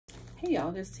Hey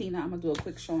y'all, this is Tina. I'm gonna do a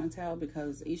quick show and tell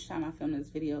because each time I film this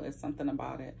video, it's something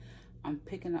about it. I'm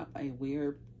picking up a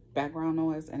weird background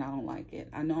noise and I don't like it.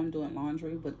 I know I'm doing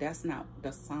laundry, but that's not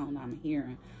the sound I'm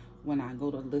hearing when I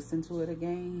go to listen to it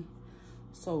again.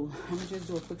 So I'm gonna just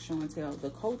do a quick show and tell.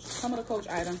 Some of the Coach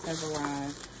items have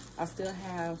arrived. I still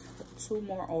have 2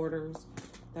 more orders.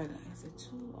 Is it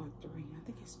 2 or 3? I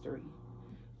think it's 3.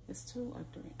 It's 2 or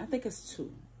 3. I think it's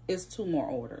 2. It's 2 more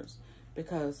orders,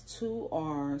 because 2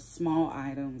 are small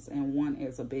items and 1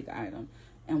 is a big item,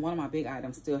 and one of my big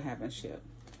items still haven't shipped.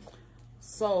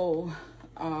 So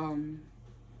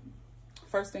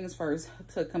first things first,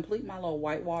 to complete my little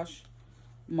whitewash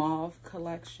mauve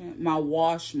collection, my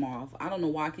wash mauve. I don't know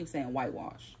why I keep saying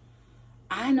whitewash.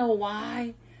 I know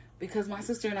why, because my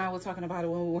sister and I were talking about it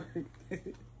when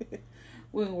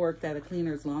we worked at a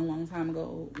cleaner's long time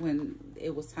ago. When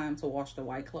it was time to wash the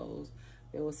white clothes,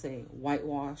 they would say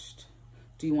whitewashed.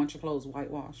 Do you want your clothes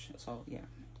whitewashed? So yeah,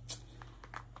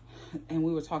 and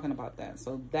we were talking about that,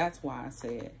 so that's why I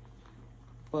said.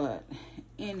 But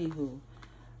anywho,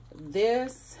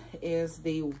 this is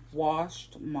the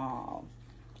washed mauve,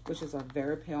 which is a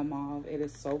very pale mauve. It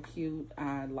is so cute.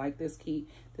 I like this key.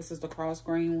 This is the cross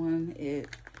grain one. It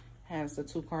has the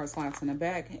 2 card slots in the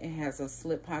back. It has a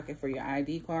slip pocket for your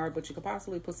ID card, but you could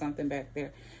possibly put something back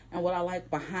there. And what I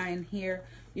like behind here,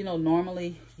 you know,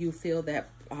 normally you feel that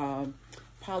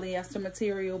polyester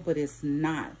material, but it's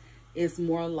not. It's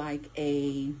more like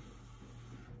a,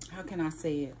 how can I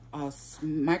say it, a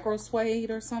micro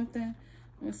suede or something.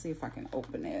 Let me see if I can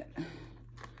open it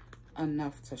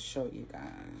enough to show you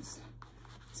guys.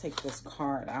 Take this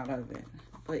card out of it.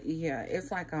 But yeah, it's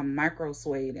like a micro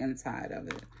suede inside of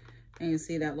it. And you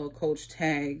see that little Coach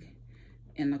tag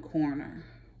in the corner.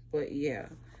 But yeah,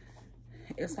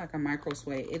 it's like a micro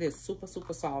suede. It is super,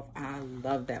 super soft. I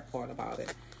love that part about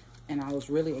it. And I was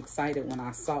really excited when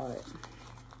I saw it.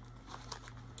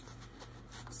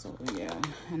 So yeah,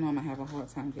 I know I'm gonna have a hard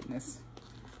time getting this,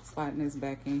 sliding this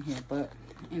back in here. But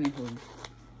anywho,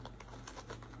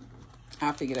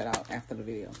 I'll figure that out after the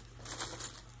video.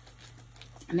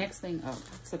 Next thing up,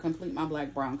 to complete my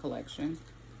black brown collection,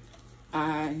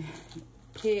 I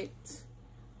picked,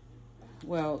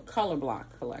 well, Color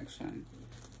Block collection,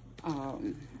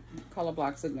 Color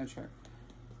Block signature.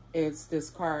 It's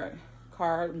this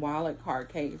wallet card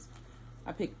case.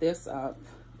 I picked this up.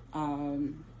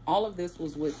 All of this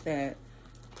was with that,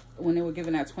 when they were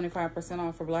giving that 25%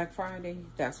 off for Black Friday,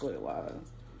 that's what it was.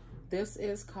 This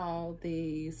is called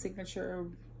the Signature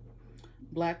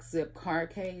Black Zip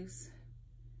Card Case.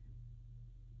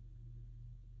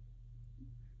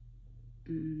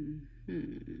 And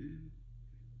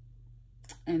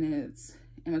it's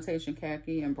imitation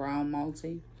khaki and brown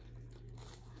multi.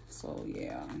 So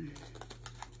yeah.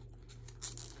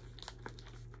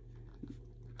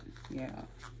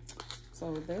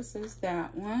 So this is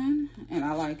that one, and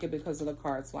I like it because of the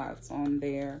card slots on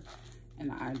there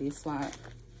and the ID slot.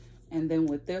 And then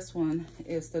with this one,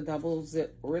 it's the double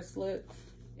zip wristlet.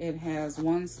 It has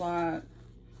 1 slot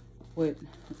with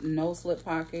no slip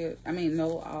pocket. I mean,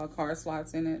 no card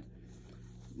slots in it,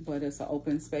 but it's an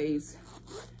open space.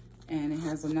 And it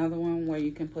has another one where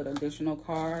you can put additional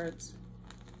cards.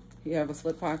 You have a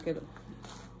slip pocket.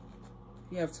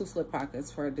 You have 2 slip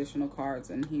pockets for additional cards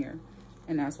in here.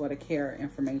 And that's what a care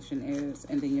information is.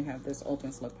 And then you have this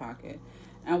open slip pocket.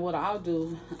 And what I'll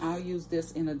do, I'll use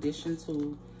this in addition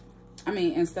to, I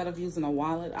mean, instead of using a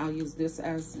wallet, I'll use this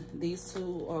as, these 2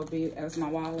 will be as my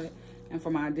wallet. And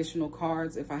for my additional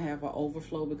cards, if I have an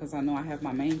overflow, because I know I have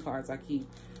my main cards I keep,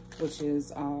 which is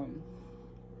 2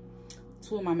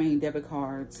 of my main debit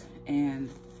cards and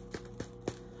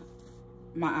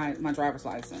my driver's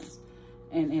license.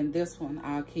 And in this one,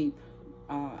 I'll keep,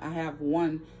 I have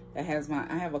one that has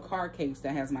I have a card case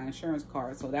that has my insurance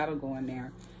card, so that'll go in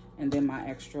there. And then my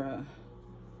extra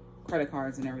credit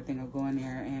cards and everything will go in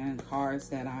there, and cards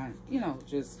that I, you know,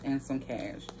 and some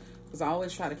cash. Because I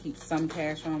always try to keep some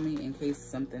cash on me in case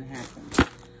something happens.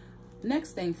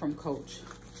 Next thing from Coach.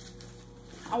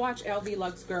 I watched LV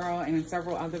Lux Girl and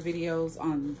several other videos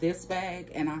on this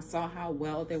bag, and I saw how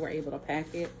well they were able to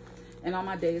pack it. And on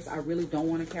my days, I really don't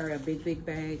want to carry a big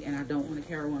bag, and I don't want to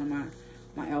carry one of my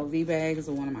LV bags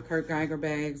or one of my Kurt Geiger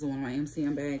bags or one of my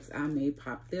MCM bags. I may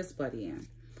pop this buddy in.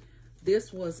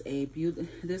 This was a beauty.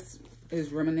 This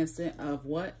is reminiscent of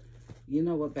what? You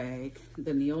know what bag?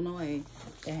 The Neo Noe.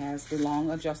 It has the long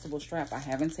adjustable strap. I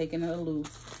haven't taken it loose.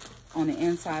 On the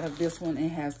inside of this one, it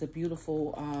has the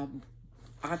beautiful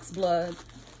oxblood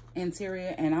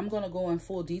interior. And I'm going to go in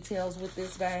full details with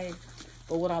this bag.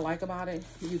 But what I like about it,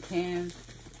 you can,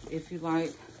 if you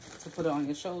like, to put it on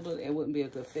your shoulder. It wouldn't be a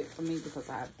good fit for me because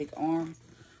I have thick arms.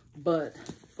 but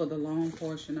for the long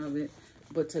portion of it.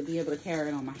 But to be able to carry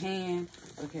it on my hand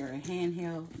or carry a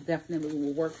handheld definitely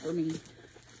will work for me.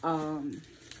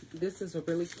 This is a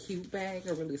really cute bag,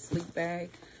 a really sleek bag.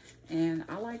 And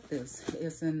I like this.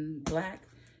 It's in black.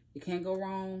 You can't go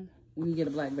wrong when you get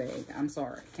a black bag. I'm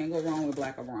sorry. Can't go wrong with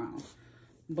black or brown.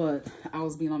 But I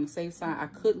was being on the safe side.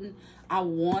 I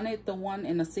wanted the one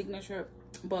in the signature,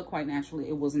 but quite naturally,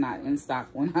 it was not in stock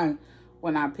when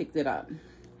I picked it up.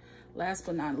 Last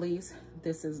but not least,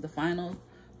 this is the final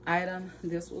item.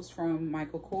 This was from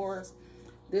Michael Kors.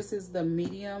 This is the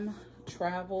medium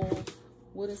travel,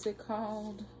 what is it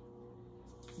called?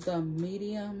 The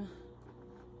medium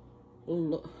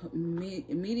logo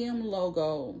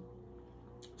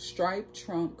striped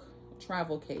trunk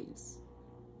travel case.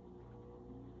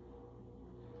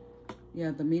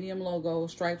 Yeah, the medium logo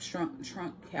striped trunk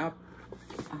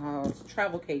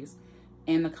travel case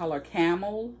in the color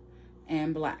camel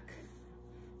and black.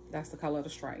 That's the color of the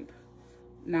stripe.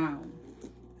 Now,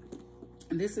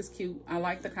 this is cute. I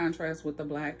like the contrast with the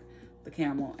black, the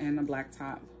camel, and the black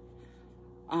top.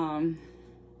 I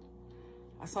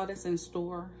saw this in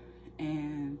store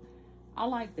and I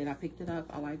liked it. I picked it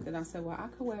up. I liked it. I said, well, I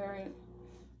could wear it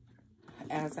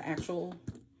as an actual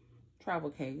travel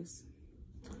case.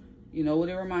 You know what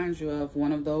it reminds you of?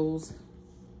 One of those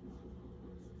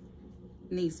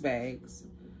niece bags.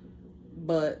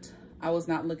 But I was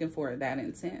not looking for it that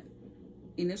intent.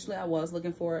 Initially, I was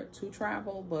looking for it to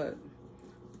travel, but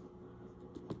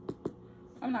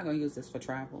I'm not going to use this for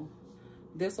travel.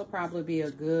 This will probably be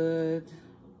a good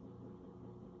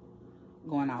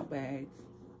going out bag.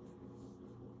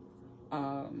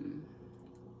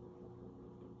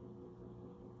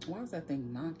 Why is that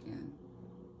thing knocking?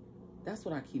 That's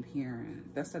what I keep hearing.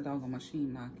 That's the doggone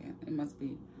machine knocking. It must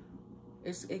be,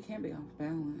 it can't be off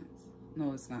balance.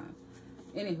 No, it's not.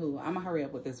 Anywho, I'm gonna hurry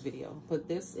up with this video. But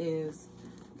this is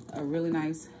a really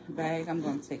nice bag. I'm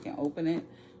gonna take and open it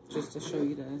just to show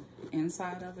you the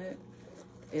inside of it.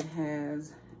 It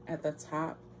has, at the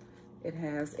top, it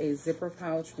has a zipper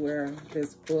pouch where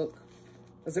this book,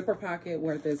 a zipper pocket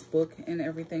where this book and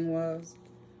everything was.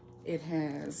 It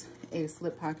has a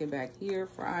slip pocket back here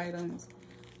for items.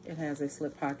 It has a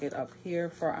slip pocket up here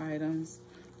for items,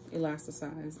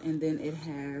 elasticized, and then it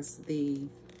has the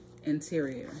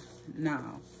interior.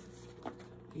 Now,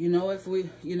 you know,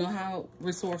 you know how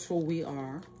resourceful we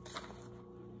are.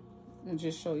 I'll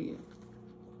just show you.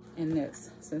 In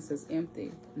this, since it's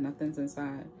empty, nothing's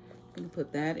inside. You can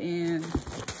put that in.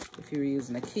 If you're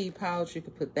using a key pouch, you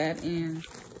could put that in.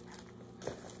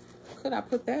 Could I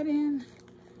put that in?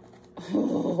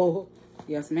 Oh,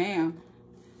 yes, ma'am.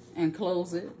 And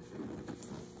close it.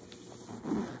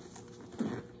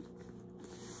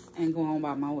 And go on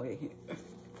by my way.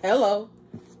 Hello.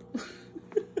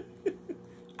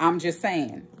 I'm just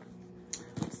saying.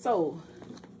 So,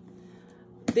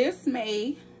 this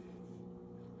may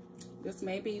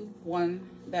be one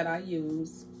that I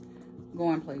use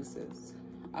going places.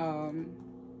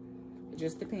 It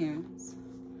just depends.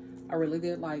 I really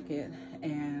did like it.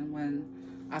 And when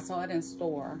I saw it in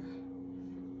store,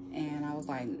 and I was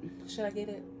like, should I get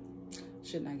it?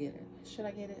 Shouldn't I get it? Should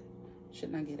I get it?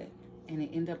 Shouldn't I get it? And it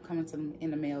ended up coming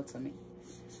in the mail to me.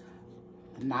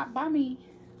 Not by me,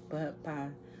 but by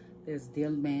this dear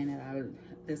man that I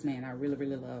really,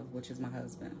 really love, which is my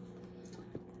husband.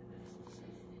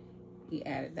 He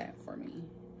added that for me.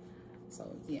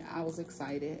 So yeah, I was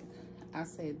excited. I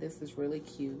said, this is really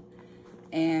cute.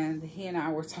 And he and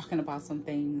I were talking about some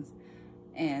things.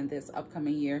 And this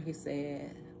upcoming year, he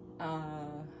said,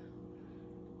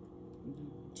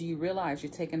 do you realize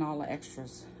you're taking all the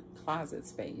extras closet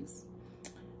space?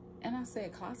 And I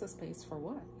said, closet space for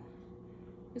what?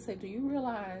 He said, do you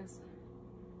realize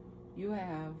you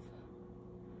have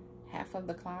half of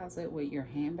the closet with your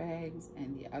handbags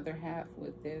and the other half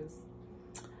with this?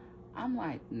 I'm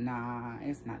like, nah,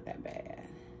 it's not that bad.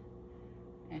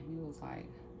 And he was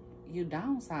like, you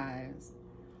downsize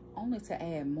only to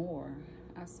add more.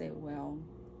 I said, well,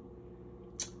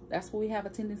 that's what we have a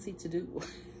tendency to do.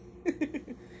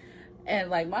 And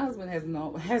like, my husband has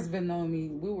been knowing me.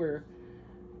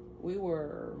 We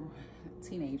were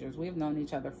teenagers. We've known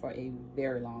each other for a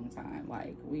very long time.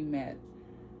 Like, we met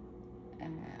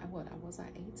at, what, was I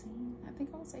 18? I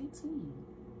think I was 18.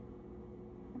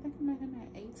 I think I met him at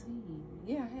 18.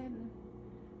 Yeah,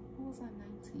 what was I,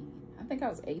 19? I think I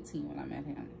was 18 when I met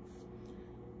him.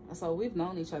 So we've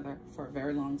known each other for a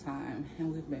very long time,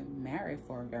 and we've been married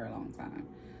for a very long time.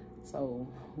 So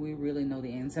we really know the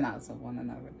ins and outs of one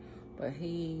another. But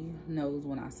he knows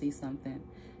when I see something.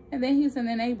 And then he's an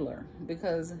enabler,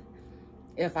 because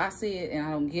if I see it and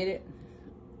I don't get it,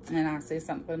 And I said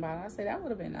something about it. I said, that would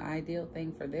have been the ideal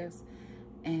thing for this.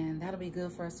 And that'll be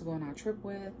good for us to go on our trip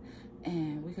with.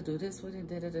 And we could do this with it.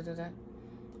 Da, da, da, da, da.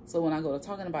 So when I go to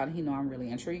talking about it, he know I'm really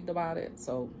intrigued about it.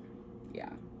 So, yeah.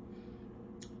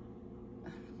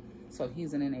 So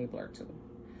he's an enabler too.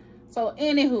 So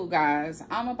anywho, guys,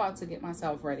 I'm about to get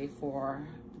myself ready for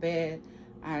bed.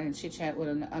 I didn't chit chat with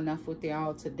enough with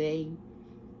y'all today.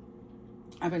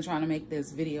 I've been trying to make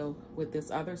this video with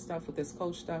this other stuff, with this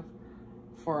coach stuff,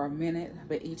 for a minute,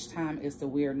 but each time it's the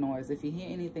weird noise. If you hear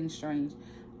anything strange,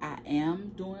 I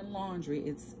am doing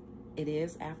laundry. It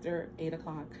is after 8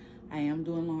 o'clock. I am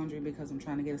doing laundry because I'm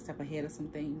trying to get a step ahead of some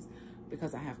things,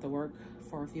 because I have to work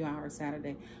for a few hours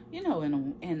Saturday. You know,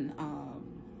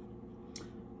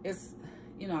 it's,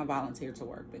 you know, I volunteer to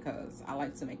work because I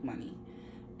like to make money.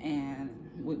 And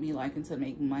with me liking to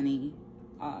make money,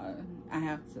 I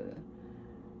have to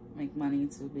make money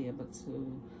to be able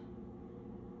to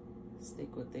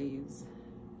stick with these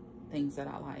things that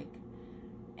I like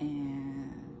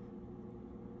and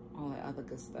all that other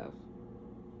good stuff.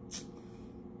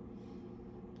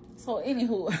 So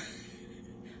anywho,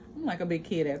 I'm like a big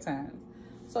kid at times.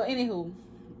 So anywho,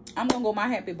 I'm gonna go my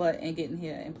happy butt and get in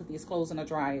here and put these clothes in the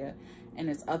dryer and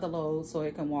it's other loads so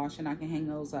it can wash, and I can hang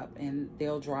those up and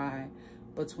they'll dry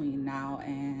between now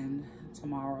and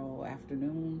tomorrow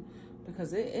afternoon,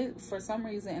 because it for some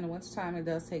reason in the wintertime it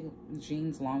does take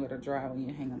jeans longer to dry when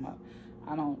you hang them up.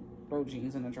 I don't throw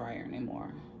jeans in the dryer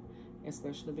anymore,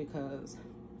 especially because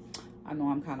I know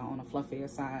I'm kind of on the fluffier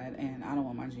side and I don't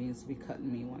want my jeans to be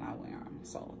cutting me when I wear them.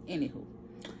 So anywho,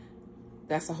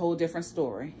 that's a whole different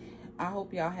story. I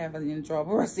hope y'all have an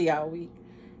enjoyable rest of y'all week,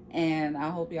 and I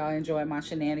hope y'all enjoy my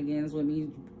shenanigans with me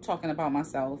talking about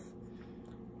myself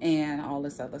and all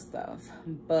this other stuff.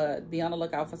 But be on the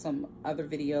lookout for some other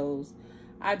videos.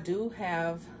 I do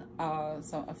have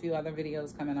a few other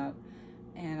videos coming up,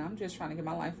 and I'm just trying to get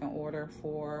my life in order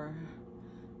for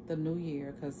the new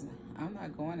year, because I'm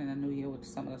not going in a new year with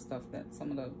some of the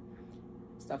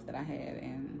stuff that I had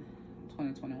in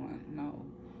 2021. No,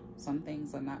 some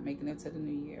things are not making it to the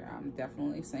new year. I'm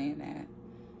definitely saying that.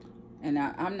 And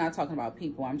I'm not talking about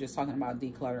people. I'm just talking about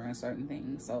decluttering certain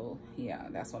things. So, yeah,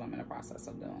 that's what I'm in the process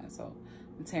of doing. So,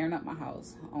 I'm tearing up my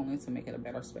house only to make it a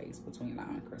better space between now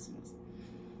and Christmas.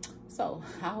 So,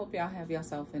 I hope y'all have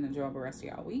yourself an enjoyable rest of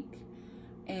y'all week.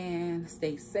 And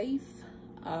stay safe.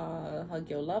 Hug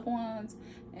your loved ones.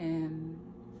 And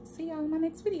see y'all in my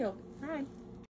next video. Bye.